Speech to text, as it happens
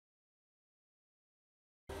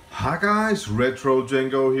Hi guys,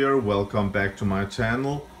 Retrocengo here, welcome back to my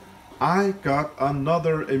channel. I got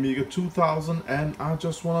another Amiga 2000 and I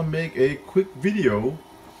just want to make a quick video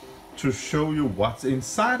to show you what's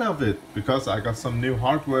inside of it, because I got some new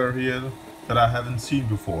hardware here that I haven't seen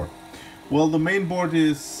before. Well, the main board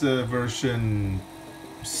is version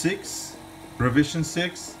 6, revision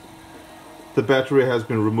 6. The battery has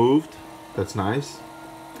been removed, that's nice.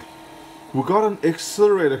 We got an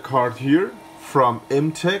accelerator card here from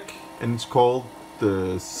Mtec, and it's called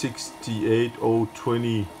the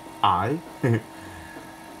 68020i.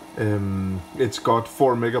 It's got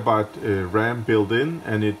 4 MB RAM built in,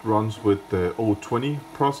 and it runs with the 020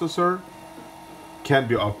 processor. Can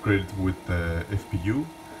be upgraded with the FPU,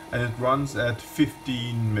 and it runs at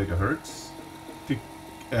 15 MHz.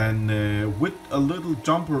 And with a little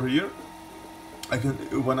jumper here, I can,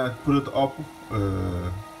 when I put it up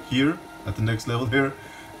here at the next level here,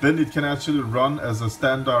 then it can actually run as a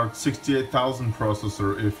standard 68000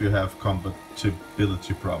 processor if you have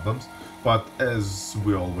compatibility problems. But as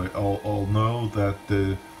we all know, that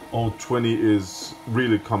the 020 is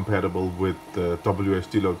really compatible with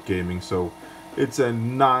WSD load gaming, so it's a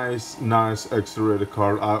nice accelerator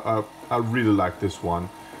card. I really like this one,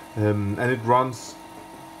 and it runs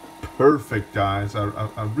perfect, guys.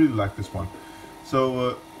 I really like this one.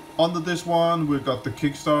 So under this one we got the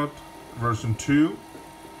Kickstart version 2.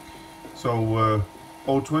 So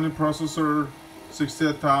 020 processor,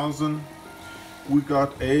 68000. We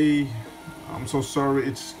got a, I'm so sorry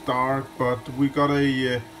it's dark, but we got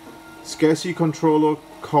a SCSI controller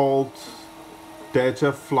called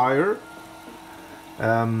Dataflyer.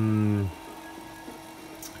 And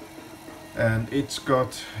it's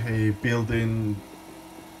got a built-in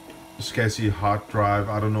SCSI hard drive,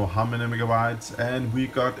 I don't know how many megabytes, and we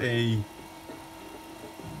got a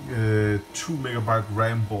 2 MB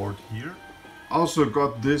RAM board here. Also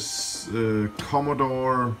got this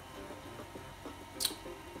Commodore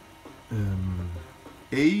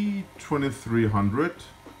A2300.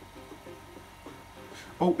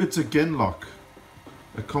 Oh, it's a Genlock,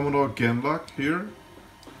 a Commodore Genlock here.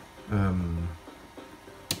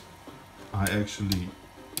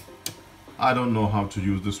 I don't know how to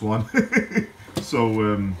use this one.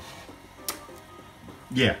 So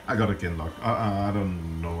yeah, I got a Genlock. I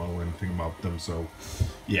don't know anything about them, so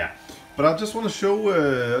yeah. But I just want to show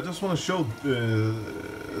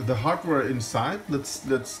the hardware inside.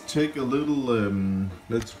 Let's take a little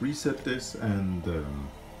let's reset this and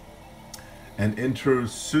enter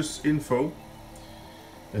sysinfo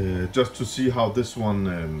just to see how this one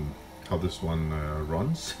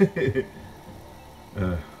runs.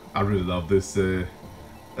 I really love this.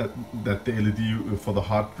 That the LED for the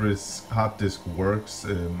hard disk works.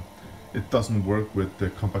 It doesn't work with the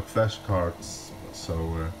compact flash cards,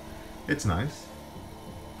 so it's nice.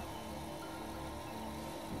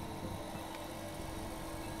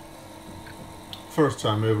 First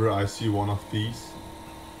time ever I see one of these.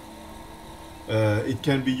 It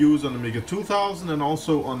can be used on Amiga 2000 and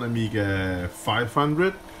also on Amiga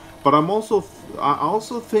 500. But I also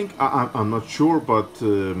think, I'm not sure, but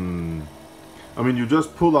I mean, you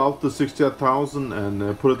just pull out the 68000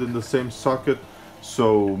 and put it in the same socket,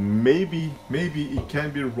 so maybe it can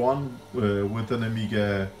be run with an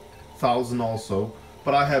Amiga 1000 also,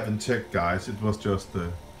 but I haven't checked, guys. It was just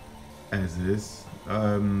as is.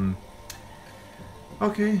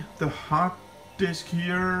 Okay, the hard disk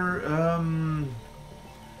here.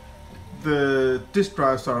 The disk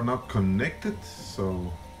drives are not connected,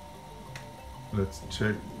 so let's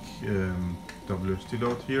check WSD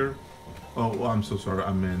load here. Oh, I'm so sorry,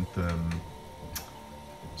 I meant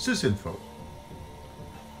sysinfo.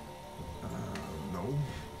 No,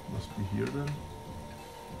 must be here then.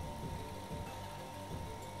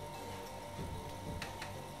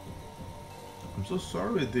 I'm so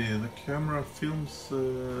sorry, the camera films,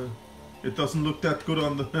 it doesn't look that good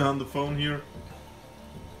on the phone here.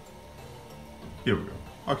 Here we go.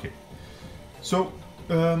 Okay, so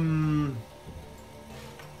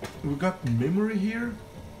we got memory here.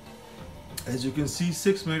 As you can see,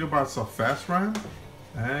 6 MB of fast RAM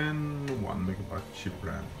and 1 MB chip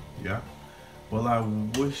RAM. Yeah. Well, I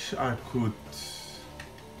wish I could.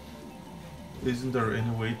 Isn't there any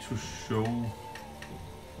way to show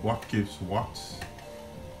what gives what?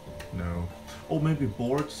 No. Oh, maybe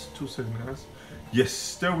boards. 2 seconds, guys.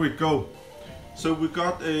 Yes, there we go. So we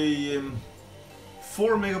got a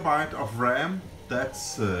 4 MB of RAM.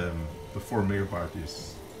 That's the 4 MB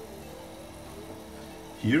is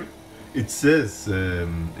here. It says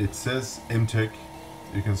Mtec.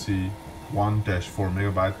 You can see 1-4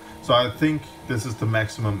 MB. So I think this is the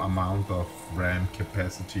maximum amount of RAM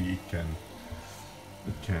capacity it can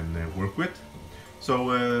it can work with.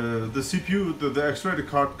 So the CPU, the extracted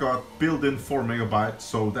card got built-in 4 megabytes,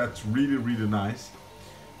 so that's really nice.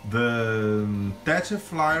 The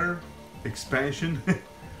Dataflyer expansion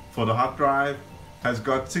for the hard drive has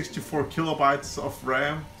got 64 kilobytes of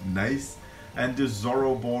RAM, nice. And the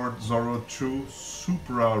Zorro board, Zorro 2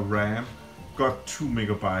 Supra RAM, got 2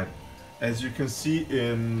 megabytes. As you can see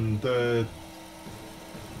in the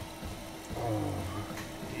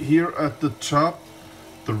here at the top,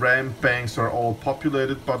 the RAM banks are all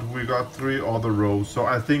populated, but we got 3 other rows. So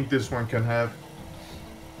I think this one can have,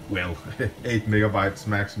 well, 8 megabytes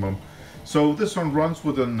maximum. So this one runs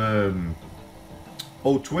with an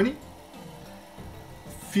 020,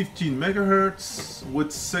 15 megahertz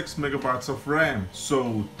with 6 megabytes of RAM.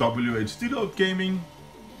 So WHD load gaming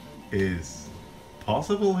is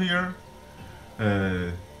possible here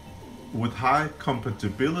with high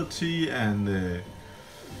compatibility and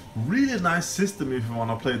really nice system if you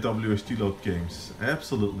want to play WHD load games.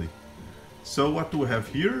 Absolutely. So what do we have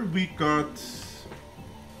here? We got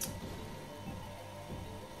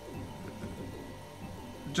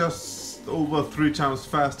just over 3 times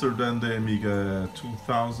faster than the Amiga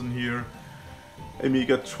 2000 here.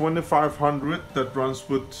 Amiga 2500 that runs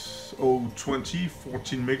with 020,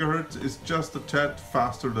 14 megahertz is just a tad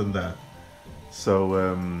faster than that. So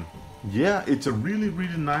yeah, it's a really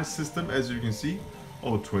nice system, as you can see.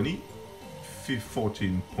 020,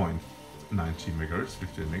 14.90 megahertz,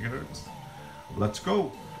 15 megahertz. Let's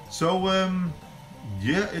go. So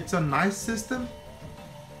yeah, it's a nice system.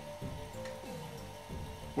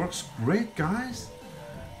 Works great, guys.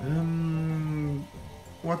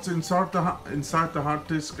 What's inside the hard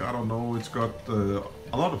disk? I don't know. It's got a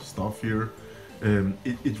lot of stuff here.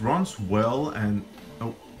 It runs well, and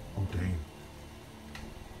oh dang.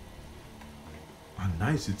 Oh,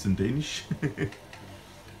 nice. It's in Danish.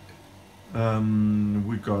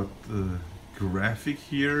 We got the graphic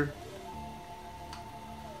here.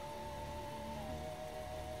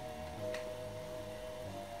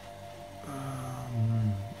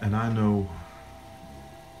 And I know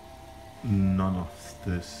none of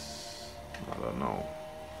this. I don't know.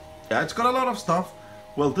 Yeah, it's got a lot of stuff.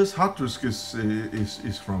 Well, this hard disk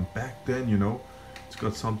is from back then, you know. It's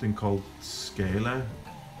got something called Scala.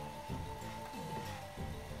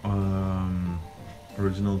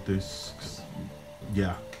 Original discs.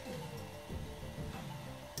 Yeah.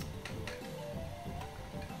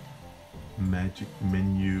 Magic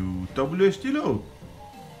menu. WHD load.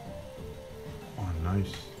 Oh,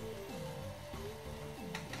 nice.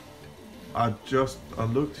 I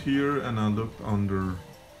looked here and I looked under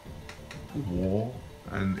the wall,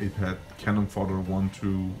 and it had Cannon Fodder 1,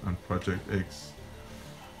 2 and Project X.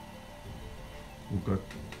 We got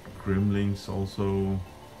Gremlins also.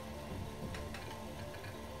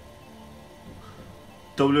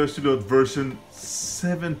 WHD load version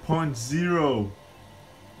 7.0.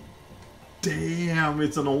 Damn,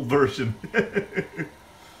 it's an old version.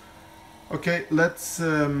 Okay, let's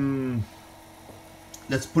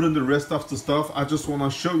put in the rest of the stuff. I just want to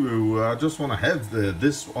show you, I just want to have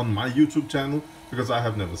this on my YouTube channel, because I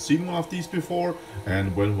have never seen one of these before,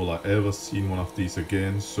 and when will I ever see one of these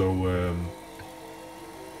again? So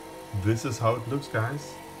this is how it looks,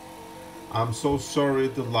 guys. I'm so sorry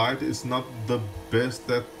the light is not the best.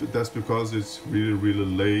 That's because it's really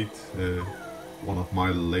late. One of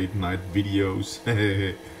my late night videos.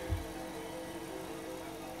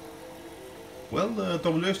 Well, the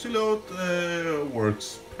WHD load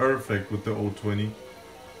works perfect with the 020.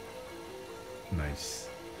 Nice.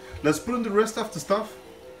 Let's put in the rest of the stuff.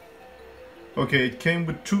 Okay, it came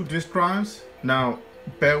with 2 disk drives. Now,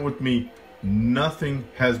 bear with me. Nothing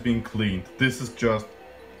has been cleaned. This is just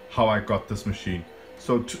how I got this machine.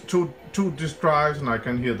 So two disk drives, and I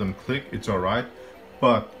can hear them click. It's alright.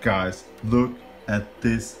 But guys, look at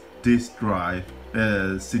this disk drive,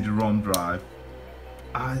 CD-ROM drive.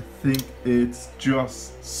 I think it's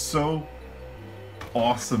just so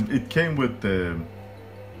awesome. It came with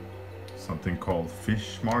something called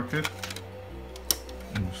Fish Market.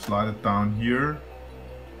 And you slide it down here,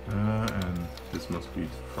 and this must be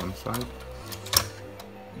the front side.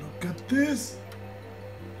 Look at this.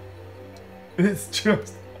 It's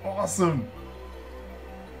just awesome.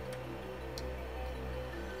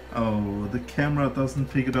 Oh, the camera doesn't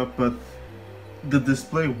pick it up, but the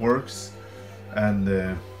display works. And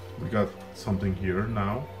we got something here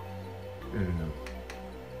now.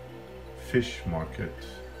 Fish Market.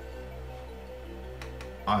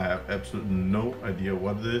 I have absolutely no idea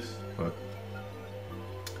what it is, but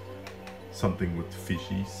something with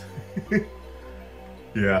fishies.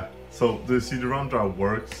 Yeah, so the CD-ROM drive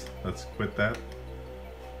works. Let's quit that.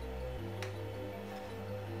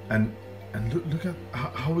 and look at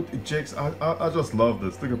how it ejects. I just love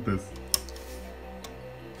this. Look at this.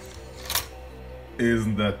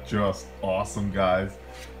 Isn't that just awesome, guys?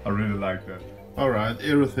 I really like that. All right,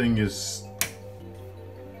 everything is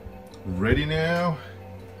ready now.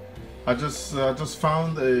 I just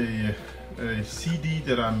found a CD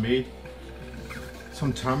that I made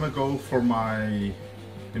some time ago for my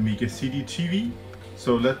Amiga CD TV.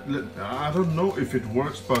 So I don't know if it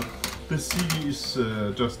works, but this CD is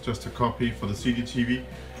just a copy for the CD TV,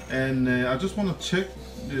 and I just want to check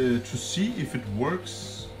to see if it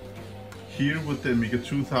works here with the Amiga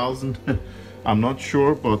 2000. I'm not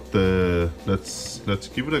sure, but let's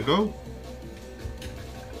give it a go.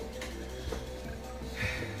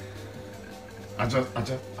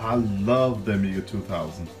 I love the Amiga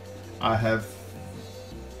 2000. I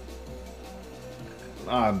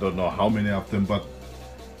don't know how many of them, but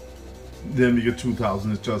the Amiga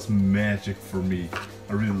 2000 is just magic for me.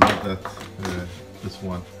 I really love that this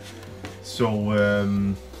one. So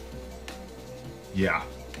yeah.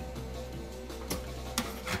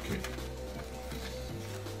 Okay.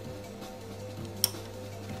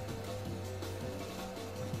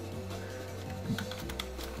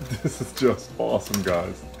 This is just awesome,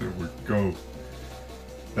 guys. There we go.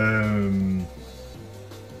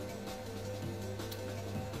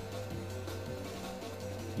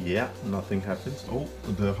 Yeah, nothing happens. Oh,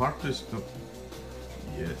 the hard disk. Oh.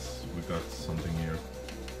 Yes, we got something here.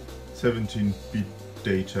 17-bit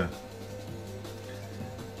data.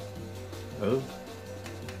 Oh.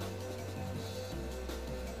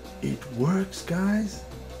 It works, guys.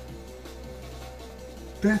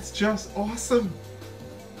 That's just awesome.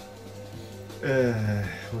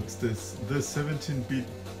 What's this? The 17-bit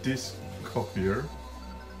disk copier.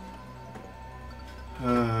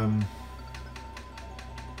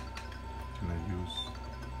 Can I use?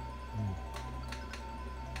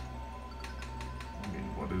 I mean,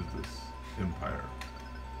 what is this? Empire.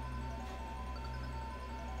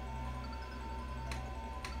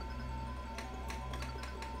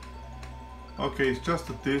 Okay, it's just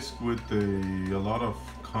a disk with a lot of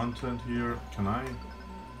content here. Can I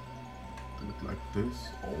do it like this?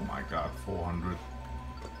 Oh my god, 400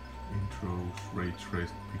 intros, ray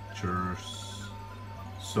traced pictures.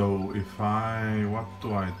 So what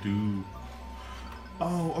do I do?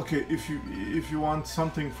 Oh, okay. If you want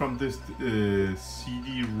something from this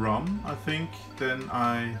CD-ROM, I think, then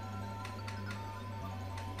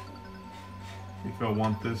if I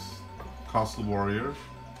want this Castle Warrior,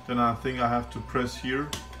 then I think I have to press here,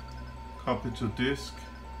 copy to disk.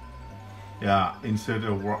 Yeah, insert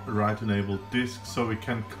a write enabled disk, so we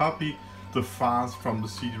can copy the files from the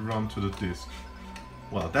CD-ROM to the disk.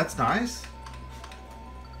 Well, that's nice.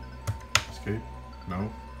 Escape?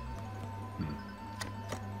 No.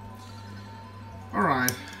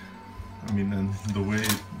 Alright. I mean, and the way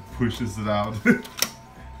it pushes it out.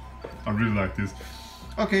 I really like this.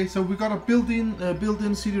 Okay, so we got a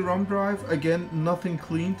built-in CD-ROM drive. Again, nothing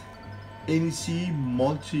cleaned. NEC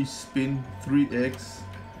multi-spin 3X,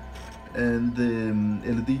 and the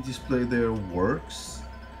LED display there works.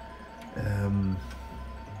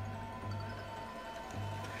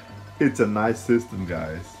 It's a nice system,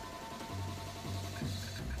 guys.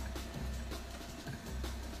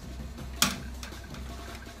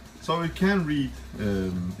 So it can read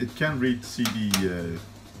CD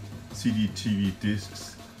TV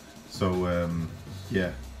discs. So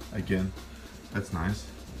yeah, again, that's nice.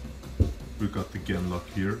 We got the Genlock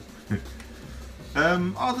here.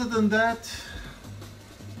 Other than that,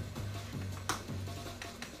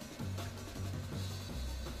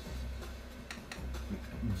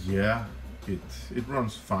 yeah, it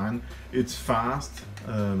runs fine. It's fast.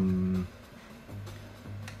 I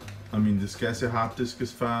mean, the SCSI hard disk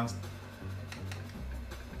is fast.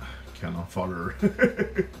 Cannot follow.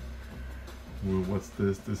 Well, what's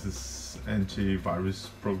this? This is antivirus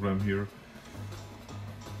program here.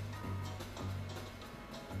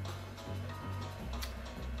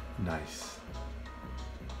 Nice.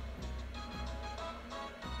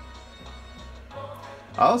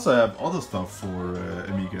 I also have other stuff for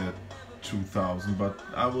Amiga 2000, but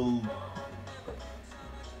I will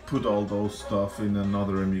put all those stuff in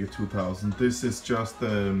another Amiga 2000. This is just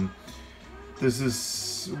this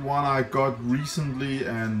is one I got recently,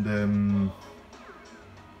 and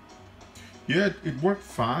yeah, it worked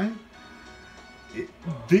fine.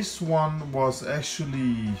 This one was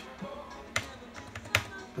actually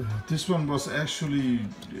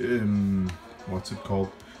what's it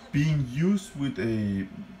called? Being used with a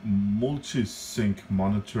multi-sync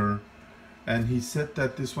monitor, and he said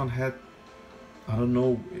that this one had, I don't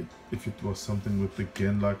know if it was something with the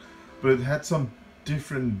Genlock, but it had some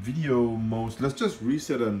different video modes. Let's just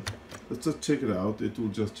reset and let's just check it out. It will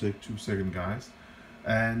just take 2 seconds, guys.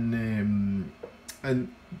 And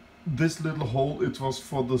this little hole, it was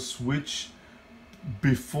for the switch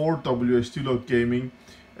before WHD Load Gaming.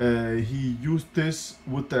 He used this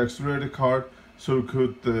with the accelerator card so it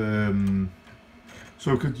could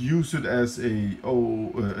use it as a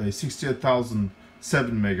 68,007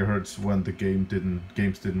 megahertz when the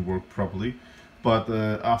games didn't work properly. But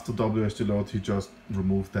after WHD Load, he just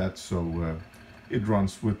removed that, so it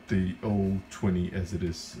runs with the 020 as it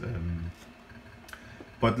is.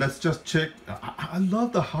 But let's just check. I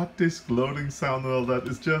love the hard disk loading sound and all that.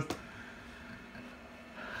 It's just,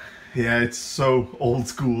 yeah, it's so old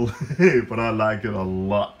school, but I like it a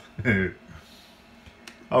lot.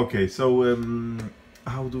 Okay, so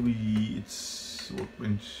how do we? It's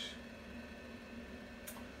workbench.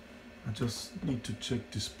 I just need to check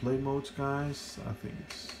display modes, guys. I think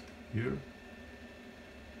it's here.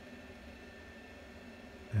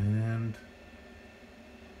 And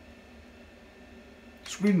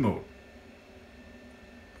screen mode.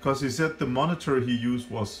 Because he said the monitor he used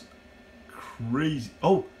was crazy.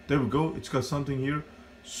 Oh, there we go. It's got something here.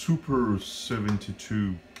 Supra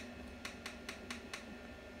 72.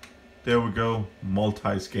 There we go.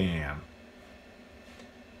 Multi-scan.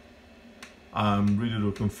 I'm really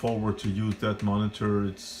looking forward to use that monitor.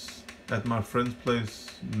 It's at my friend's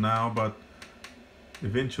place now, but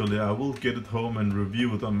eventually I will get it home and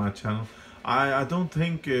review it on my channel. I don't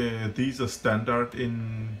think these are standard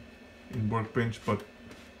in Workbench, but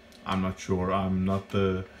I'm not sure. I'm not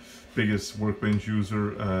the biggest Workbench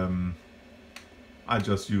user. I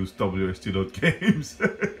just use WHD Load games.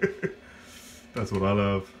 That's what I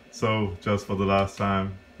love. So just for the last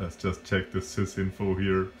time, let's just check the sysinfo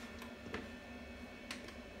here.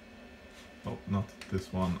 Oh, not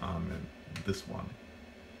this one, I mean this one.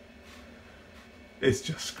 It's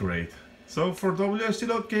just great. So for WHD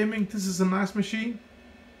Load Gaming, this is a nice machine.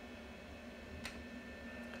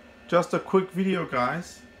 Just a quick video,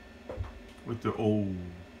 guys, with the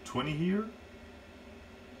 020 here.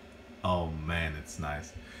 Oh man, it's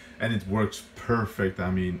nice. And it works perfect. I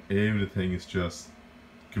mean, everything is just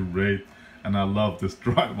great. And I love this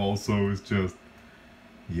drive also. It's just,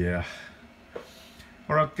 yeah.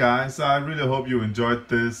 Alright guys, I really hope you enjoyed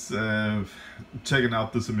this, checking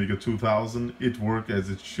out this Amiga 2000. It worked as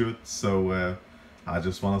it should, so I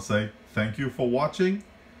just want to say thank you for watching.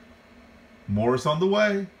 More is on the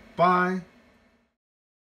way. Bye!